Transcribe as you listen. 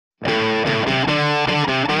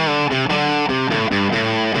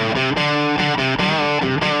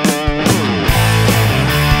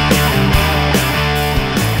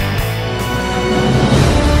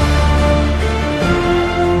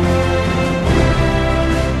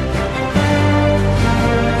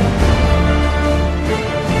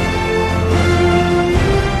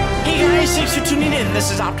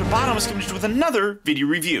with another video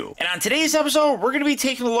review. And on today's episode, we're going to be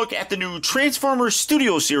taking a look at the new Transformers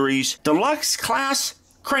Studio Series Deluxe Class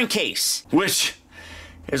Crankcase, which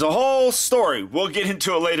is a whole story. We'll get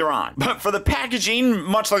into it later on. But for the packaging,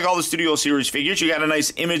 much like all the Studio Series figures, you got a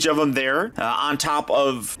nice image of them there on top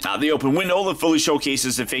of the open window that fully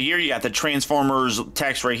showcases the figure. You got the Transformers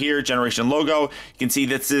text right here, Generation logo. You can see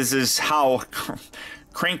that this is how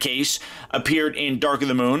Crankcase appeared in Dark of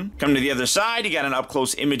the Moon. Come to the other side, you got an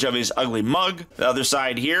up-close image of his ugly mug. The other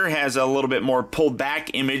side here has a little bit more pulled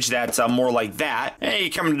back image that's more like that. Hey,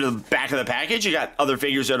 you come to the back of the package, you got other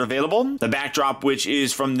figures that are available. The backdrop, which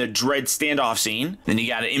is from the Dread standoff scene. Then you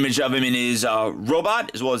got an image of him in his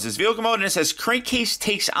robot, as well as his vehicle mode, and it says Crankcase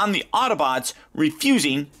takes on the Autobots,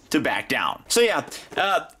 refusing to back down. So yeah,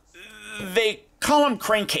 they call him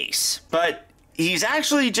Crankcase, but he's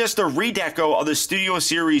actually just a redeco of the Studio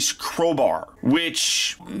Series Crowbar,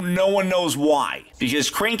 which no one knows why. Because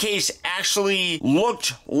Crankcase actually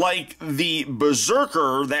looked like the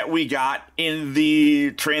Berserker that we got in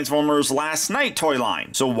the Transformers Last Night toy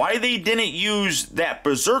line. So why they didn't use that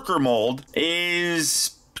Berserker mold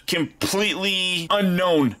is completely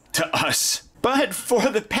unknown to us. But for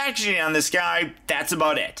the packaging on this guy, that's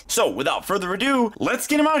about it. So without further ado, let's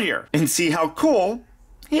get him out here and see how cool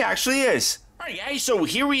he actually is. Alright guys, so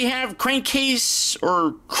here we have Crankcase,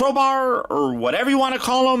 or Crowbar, or whatever you want to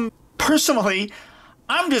call him. Personally,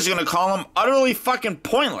 I'm just going to call him utterly fucking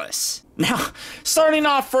pointless. Now, starting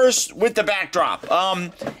off first with the backdrop.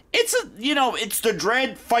 It's the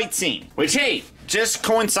Dread fight scene, which, hey, just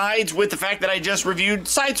coincides with the fact that I just reviewed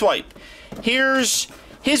Sideswipe. Here's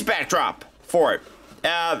his backdrop for it.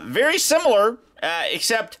 Very similar,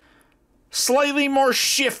 except slightly more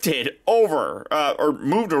shifted over or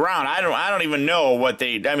moved around. I don't even know what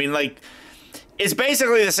they. I mean, like, it's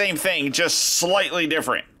basically the same thing, just slightly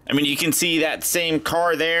different. I mean, you can see that same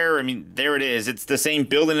car there. I mean, there it is. It's the same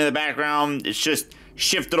building in the background. It's just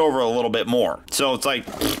shifted over a little bit more. So it's like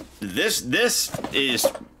this is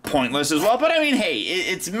pointless as well. But I mean, hey,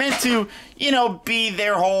 it's meant to, be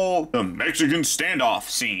their whole Mexican standoff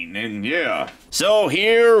scene, and yeah. So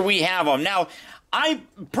here we have them now. I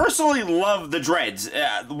personally love the Dreads.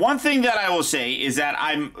 One thing that I will say is that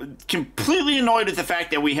I'm completely annoyed with the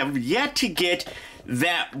fact that we have yet to get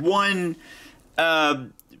that one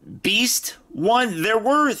Beast one. There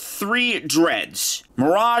were 3 Dreads.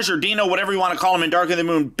 Mirage or Dino, whatever you want to call them, in Dark of the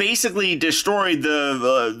Moon basically destroyed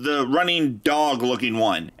the running dog-looking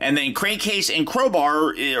one. And then Crankcase and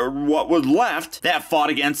Crowbar, what was left, that fought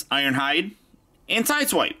against Ironhide and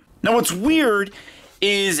Sideswipe. Now what's weird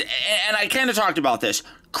is, and I kind of talked about this,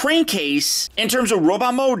 Crankcase, in terms of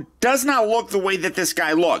robot mode, does not look the way that this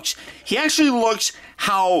guy looks. He actually looks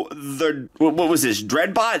how what was this,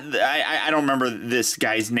 Dreadbot? I don't remember this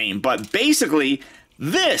guy's name, but basically,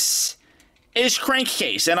 this is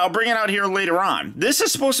Crankcase, and I'll bring it out here later on. This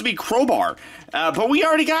is supposed to be Crowbar, but we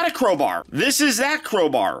already got a Crowbar. This is that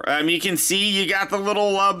Crowbar. You can see you got the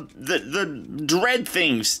little, the Dread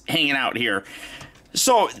things hanging out here.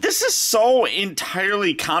 So this is so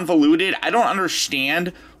entirely convoluted. I don't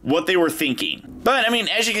understand what they were thinking. But I mean,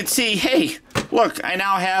 as you can see, hey, look, I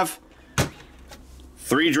now have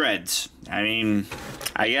 3 Dreads. I mean,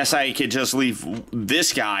 I guess I could just leave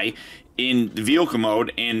this guy in vehicle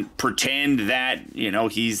mode and pretend that,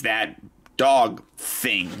 he's that dog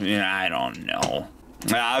thing. I don't know.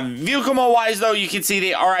 Vehicle mode wise though, you can see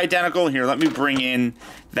they are identical. Here, let me bring in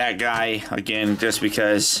that guy again, just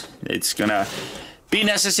because it's gonna be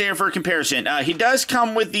necessary for comparison. He does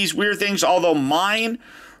come with these weird things, although mine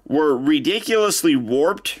were ridiculously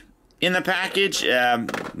warped in the package.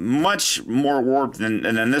 Much more warped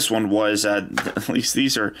than this one was. At least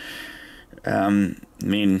these are, I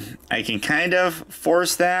mean, I can kind of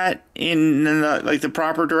force that in the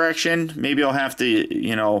proper direction. Maybe I'll have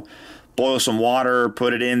to, boil some water,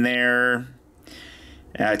 put it in there,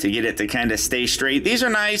 to get it to kind of stay straight. These are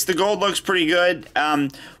nice. The gold looks pretty good.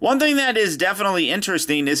 One thing that is definitely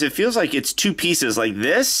interesting is it feels like it's 2 pieces. Like,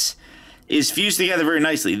 this is fused together very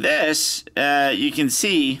nicely. This, you can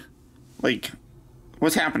see, like,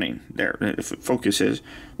 what's happening there. If it focuses,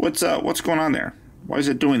 what's going on there? Why is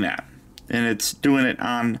it doing that? And it's doing it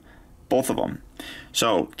on both of them.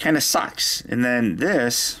 So, kind of sucks. And then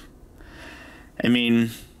this, I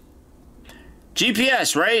mean,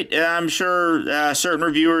 GPS, right? I'm sure certain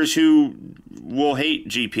reviewers who will hate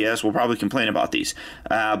GPS will probably complain about these.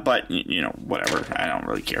 But, whatever. I don't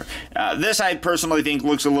really care. This, I personally think,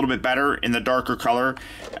 looks a little bit better in the darker color.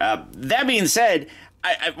 That being said,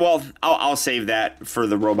 I'll save that for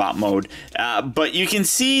the robot mode. But you can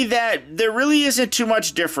see that there really isn't too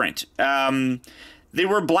much different. they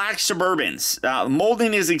were black Suburbans.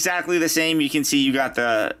 Molding is exactly the same. You can see you got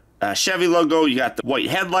the Chevy logo, you got the white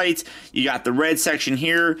headlights, you got the red section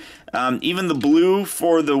here. Even the blue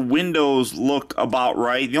for the windows look about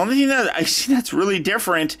right. The only thing that I see that's really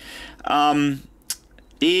different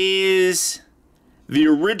is the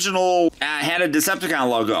original had a Decepticon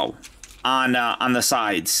logo on the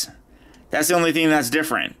sides. That's the only thing that's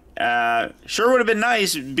different. Sure would have been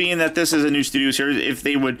nice, being that this is a new studio series, if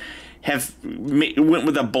they would have went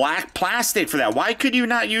with a black plastic for that. Why could you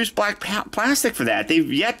not use black plastic for that?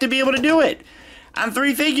 They've yet to be able to do it on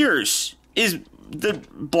 3 figures. Is the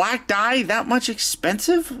black dye that much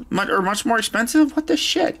expensive, or much more expensive? What the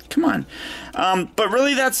shit? Come on. But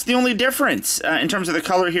really, that's the only difference in terms of the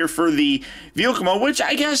color here for the vehicle mode, which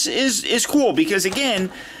I guess is cool, because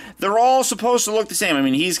again, they're all supposed to look the same. I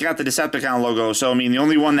mean, he's got the Decepticon logo, so I mean, the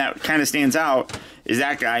only one that kind of stands out is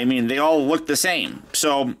that guy. I mean, they all look the same.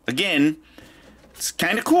 So again, it's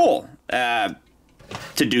kind of cool to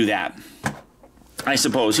do that, I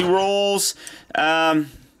suppose. He rolls.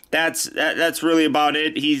 That's really about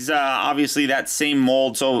it. He's obviously that same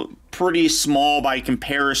mold, so pretty small by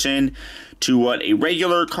comparison to what a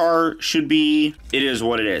regular car should be. It is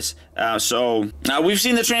what it is. So we've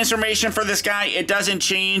seen the transformation for this guy. It doesn't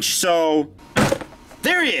change, so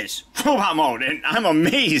there he is, robot mode, and I'm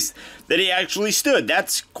amazed that he actually stood.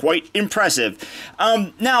 That's quite impressive.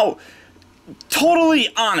 Now, totally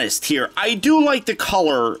honest here, I do like the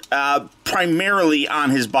color primarily on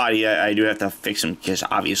his body. I do have to fix him because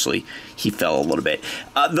obviously he fell a little bit.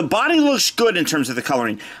 The body looks good in terms of the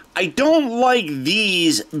coloring. I don't like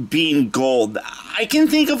these being gold. I can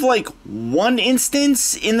think of like one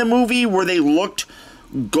instance in the movie where they looked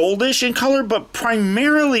goldish in color, but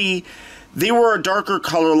primarily they were a darker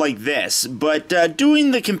color like this. But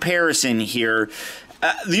doing the comparison here,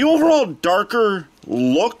 the overall darker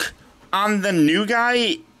look on the new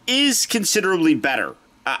guy is considerably better,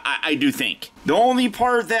 I do think. The only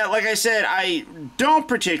part that, like I said, I don't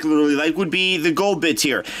particularly like would be the gold bits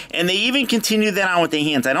here. And they even continue that on with the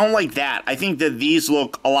hands. I don't like that. I think that these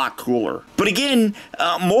look a lot cooler. But again,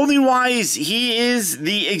 molding-wise, he is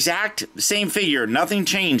the exact same figure. Nothing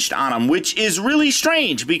changed on him, which is really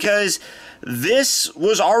strange because this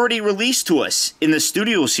was already released to us in the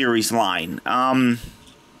Studio Series line.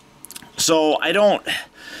 So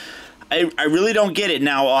I really don't get it.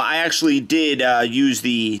 Now, I actually did use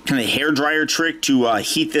the kind of hair dryer trick to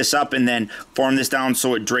heat this up and then form this down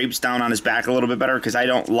so it drapes down on his back a little bit better, because I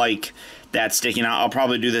don't like that sticking out. I'll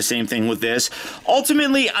probably do the same thing with this.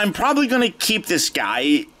 Ultimately, I'm probably going to keep this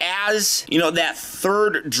guy as, you know, that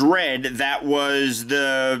third dread that was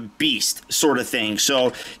the Beast sort of thing.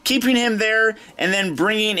 So keeping him there and then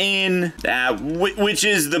bringing in, which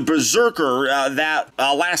is the Berserker, that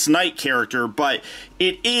Last Night character, but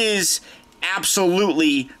it is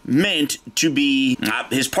absolutely meant to be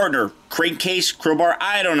his partner. Crankcase, Crowbar,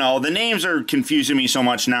 I don't know. The names are confusing me so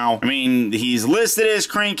much now. I mean, he's listed as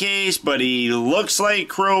Crankcase, but he looks like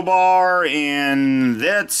Crowbar, and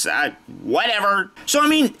that's whatever. So, I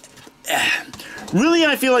mean, really,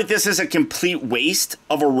 I feel like this is a complete waste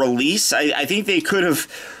of a release. I think they could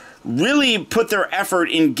have really put their effort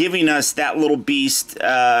in giving us that little beast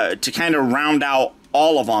to kind of round out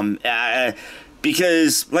all of them.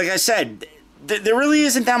 Because, like I said, there really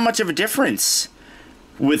isn't that much of a difference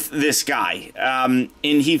with this guy. And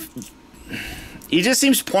he just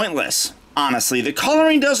seems pointless, honestly. The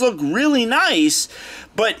coloring does look really nice,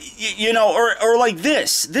 but, you know, or like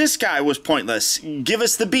this. This guy was pointless. Give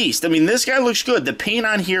us the Beast. I mean, this guy looks good. The paint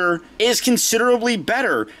on here is considerably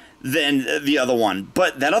better than the other one,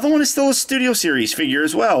 but that other one is still a Studio Series figure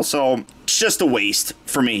as well, so it's just a waste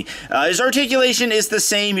for me. His articulation is the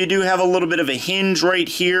same. You do have a little bit of a hinge right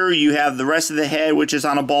here. You have the rest of the head, which is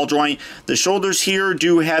on a ball joint. The shoulders here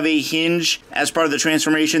do have a hinge as part of the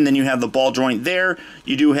transformation. Then you have the ball joint there.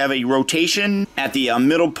 You do have a rotation at the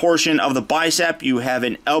middle portion of the bicep. You have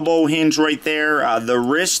an elbow hinge right there. The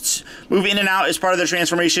wrists move in and out as part of the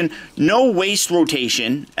transformation. No waist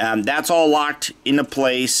rotation. That's all locked into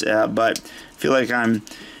place, but I feel like I'm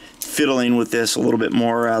fiddling with this a little bit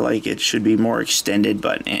more, like it should be more extended,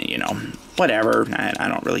 but you know, whatever. I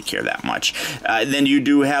don't really care that much. Then you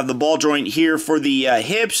do have the ball joint here for the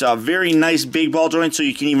hips, a very nice big ball joint, so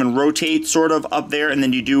you can even rotate sort of up there, and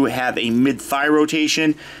then you do have a mid-thigh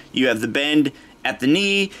rotation. You have the bend at the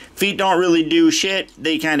knee. Feet don't really do shit.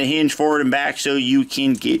 They kind of hinge forward and back, so you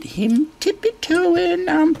can get him tippy-toeing.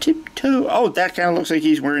 I'm tiptoe. Oh, that kind of looks like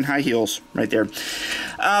he's wearing high heels right there.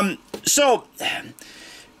 So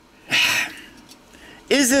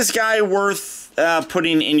is this guy worth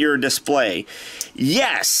putting in your display?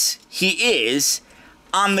 Yes, he is,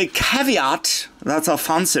 on the caveat That's a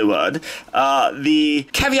fancy word. The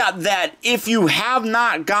caveat that if you have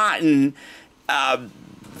not gotten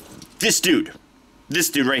this dude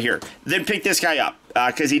right here, then pick this guy up,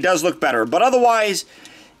 because he does look better. But otherwise,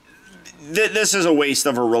 this is a waste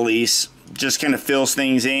of a release. Just kind of fills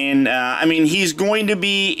things in. I mean, he's going to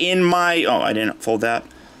be in my... Oh, I didn't fold that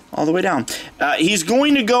all the way down. He's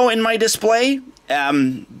going to go in my display,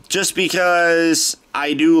 just because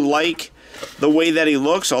I do like the way that he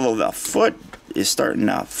looks, although the foot is starting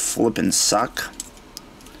to flip and suck.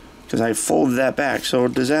 Because I folded that back, so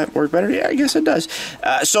does that work better? Yeah, I guess it does.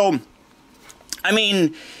 So, I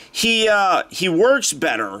mean, he works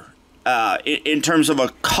better in terms of a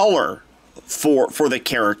color for the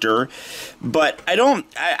character, but I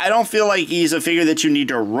don't feel like he's a figure that you need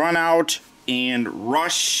to run out and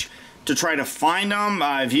rush to try to find him.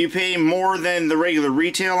 If you pay more than the regular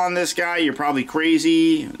retail on this guy, you're probably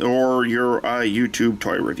crazy, or you're a YouTube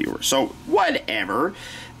toy reviewer. So whatever.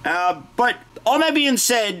 But all that being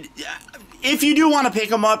said, if you do want to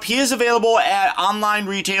pick him up, he is available at online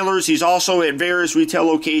retailers. He's also at various retail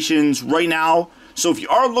locations right now. So if you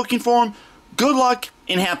are looking for him, good luck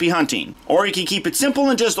and happy hunting. Or you can keep it simple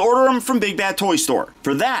and just order them from Big Bad Toy Store.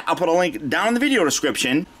 For that, I'll put a link down in the video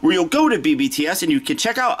description where you'll go to BBTS and you can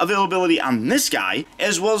check out availability on this guy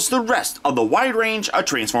as well as the rest of the wide range of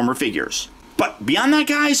Transformer figures. But beyond that,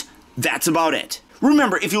 guys, that's about it.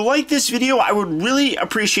 Remember, if you like this video, I would really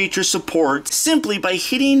appreciate your support simply by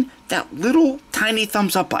hitting that little tiny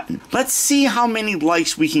thumbs up button. Let's see how many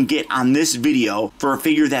likes we can get on this video for a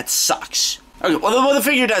figure that sucks. Okay, well, the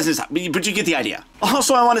figure doesn't suck, but you get the idea.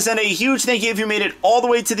 Also, I want to send a huge thank you if you made it all the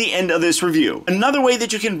way to the end of this review. Another way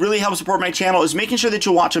that you can really help support my channel is making sure that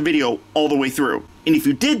you watch a video all the way through. And if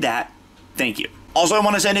you did that, thank you. Also, I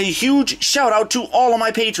want to send a huge shout out to all of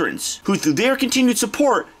my patrons, who through their continued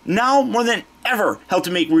support, now more than ever help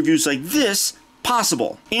to make reviews like this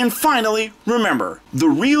possible. And finally, remember, the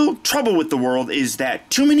real trouble with the world is that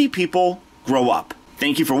too many people grow up.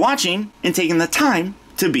 Thank you for watching and taking the time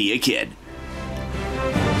to be a kid.